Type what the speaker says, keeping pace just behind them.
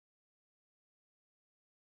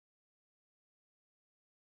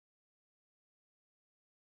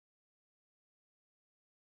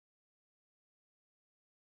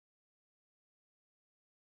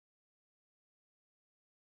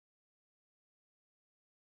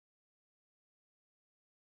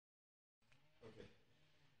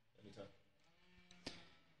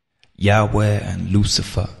Yahweh and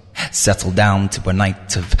Lucifer settle down to a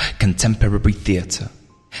night of contemporary theatre.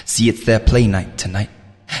 See, it's their play night tonight,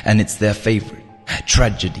 and it's their favorite,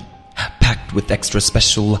 Trajedy, packed with extra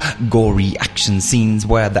special, gory action scenes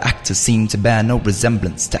where the actors seem to bear no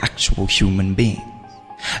resemblance to actual human beings.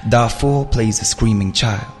 Darfur plays a screaming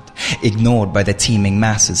child, ignored by the teeming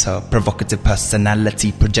masses. Her provocative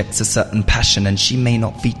personality projects a certain passion, and she may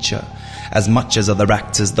not feature as much as other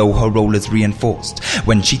actors, though her role is reinforced.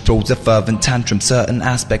 When she throws a fervent tantrum, certain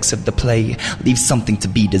aspects of the play leave something to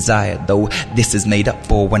be desired, though this is made up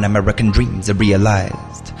for when American dreams are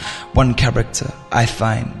realized. One character I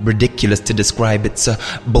find ridiculous to describe. It's a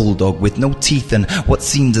bulldog with no teeth and what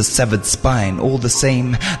seems a severed spine. All the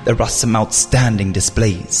same, there are some outstanding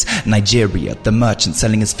displays. Nigeria, the merchant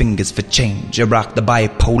selling his fingers for change. Iraq, the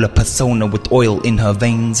bipolar persona with oil in her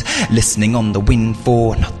veins, listening on the wind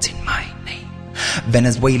for not in my name.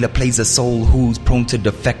 Venezuela plays a soul who's prone to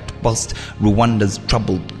defect, whilst Rwanda's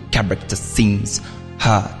troubled character seems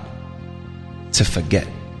hard to forget.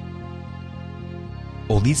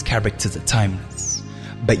 All these characters are timeless,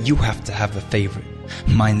 but you have to have a favorite.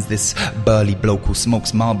 Mine's this burly bloke who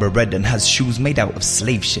smokes Marlboro Red and has shoes made out of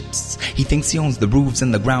slave ships. He thinks he owns the roofs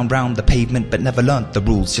and the ground round the pavement, but never learnt the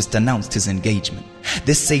rules, just announced his engagement.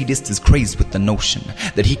 This sadist is crazed with the notion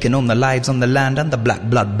that he can own the lives on the land and the black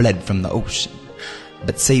blood bled from the ocean.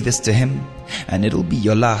 But say this to him, and it'll be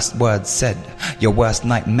your last words said, your worst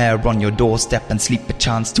nightmare on your doorstep, and sleep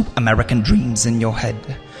perchance to American dreams in your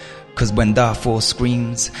head. 'Cause when Darfur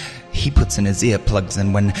screams, he puts in his earplugs,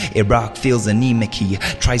 and when Iraq feels anemic, he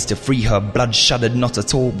tries to free her. Blood shuddered not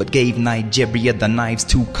at all, but gave Nigeria the knives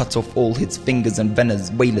to cut off all his fingers. And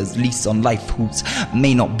Venezuela's lease on life, whose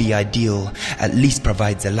may not be ideal, at least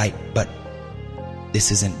provides a light. But this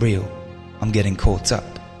isn't real. I'm getting caught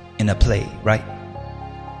up in a play, right?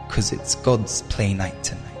 'Cause it's God's play night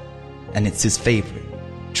tonight, and it's his favorite,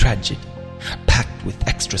 Trajedy, packed with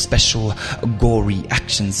extra special, gory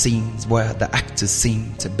action scenes where the actors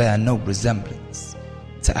seem to bear no resemblance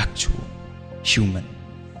to actual human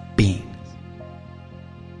beings.